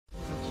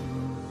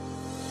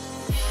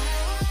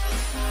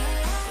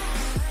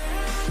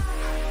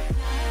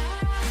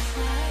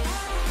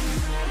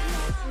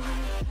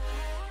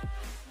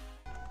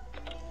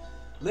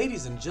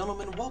Ladies and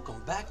gentlemen,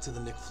 welcome back to the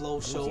Nick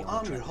Flo Show.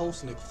 I'm your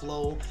host, Nick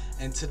Flo,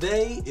 and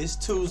today is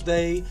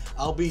Tuesday.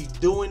 I'll be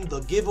doing the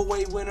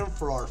giveaway winner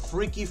for our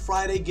Freaky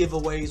Friday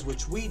giveaways,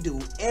 which we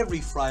do every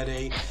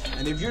Friday.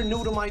 And if you're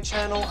new to my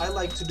channel, I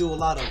like to do a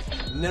lot of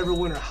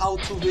Neverwinter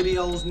how-to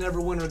videos,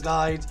 Neverwinter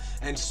guides,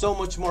 and so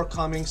much more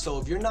coming. So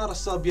if you're not a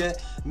sub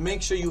yet,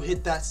 make sure you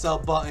hit that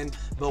sub button.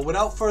 But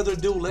without further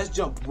ado, let's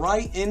jump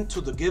right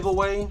into the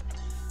giveaway.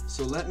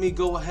 So let me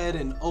go ahead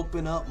and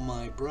open up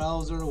my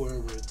browser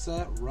wherever it's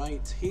at,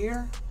 right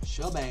here.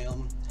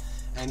 Shabam.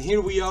 And here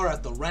we are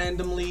at the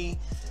randomly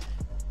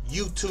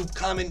YouTube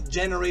comment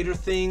generator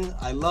thing.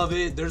 I love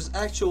it. There's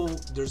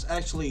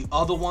actually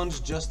other ones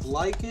just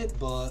like it,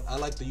 but I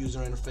like the user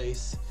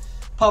interface.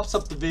 Pops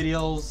up the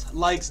videos,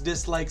 likes,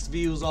 dislikes,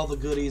 views, all the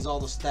goodies, all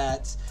the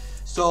stats.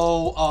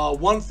 So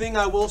one thing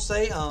I will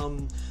say,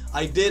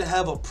 I did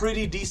have a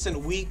pretty decent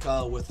week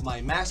with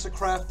my master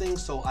crafting,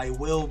 so I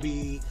will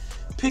be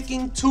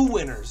picking two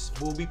winners.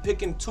 We'll be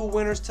picking two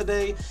winners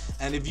today,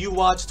 and if you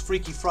watched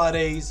Freaky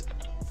Friday's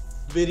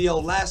video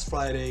last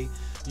Friday,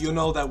 you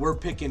know that we're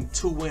picking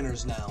two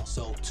winners now.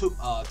 So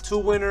two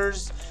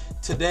winners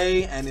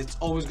today, and it's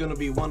always going to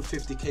be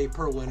 150K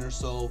per winner.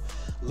 So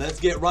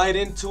let's get right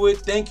into it.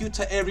 Thank you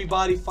to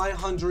everybody.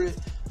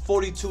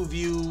 542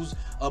 views,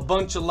 a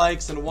bunch of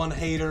likes, and one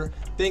hater.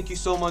 Thank you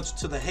so much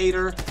to the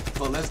hater,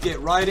 but let's get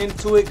right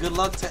into it. Good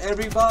luck to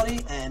everybody.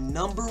 And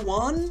number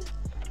one,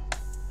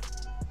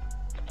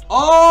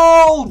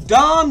 oh,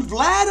 Don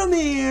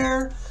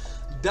Vladimir.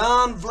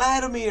 Don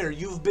Vladimir,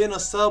 you've been a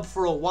sub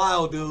for a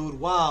while, dude.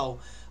 Wow.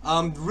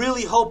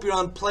 Really hope you're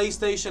on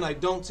PlayStation. I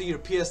don't see your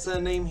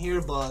PSN name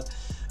here, but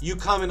you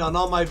comment on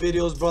all my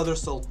videos, brother.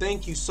 So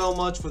thank you so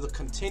much for the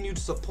continued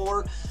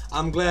support.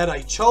 I'm glad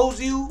I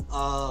chose you.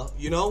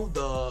 You know,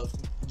 the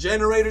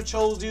generator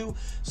chose you.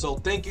 So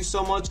thank you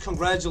so much.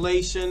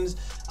 Congratulations.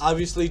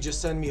 Obviously,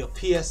 just send me a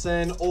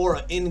PSN or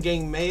an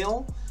in-game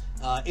mail.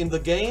 In the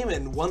game,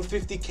 and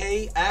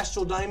 150K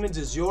Astral Diamonds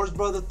is yours,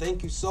 brother.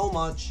 Thank you so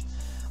much.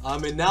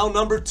 And now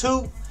number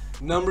two,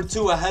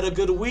 I had a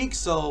good week,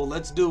 so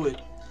let's do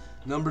it.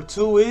 Number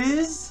two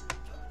is,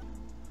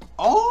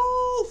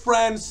 oh,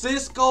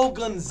 Francisco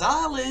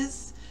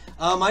Gonzalez.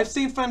 I've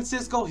seen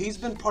Francisco. He's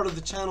been part of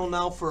the channel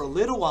now for a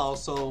little while,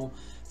 so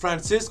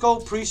Francisco,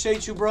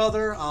 appreciate you,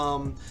 brother.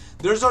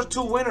 There's our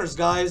two winners,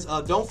 guys.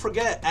 Don't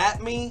forget,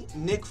 at me,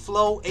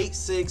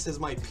 NickFlow86 is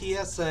my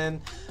PSN.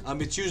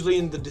 It's usually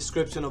in the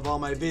description of all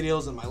my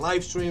videos and my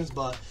live streams,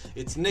 but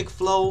it's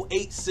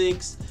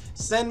NickFlow86.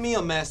 Send me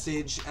a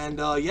message, and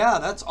yeah,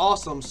 that's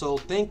awesome. So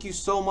thank you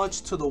so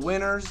much to the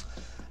winners.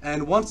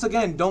 And once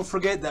again, don't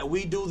forget that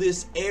we do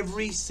this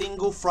every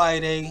single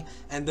Friday,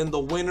 and then the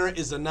winner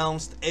is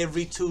announced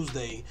every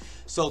Tuesday.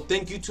 So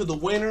thank you to the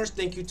winners,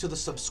 thank you to the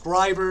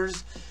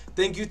subscribers,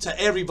 thank you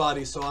to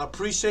everybody. So I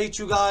appreciate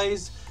you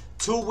guys.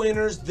 Two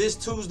winners this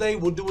Tuesday.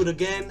 We'll do it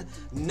again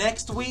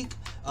next week.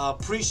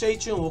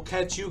 Appreciate you, and we'll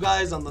catch you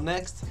guys on the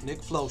next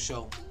Nick Flo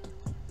Show.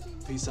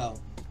 Peace out.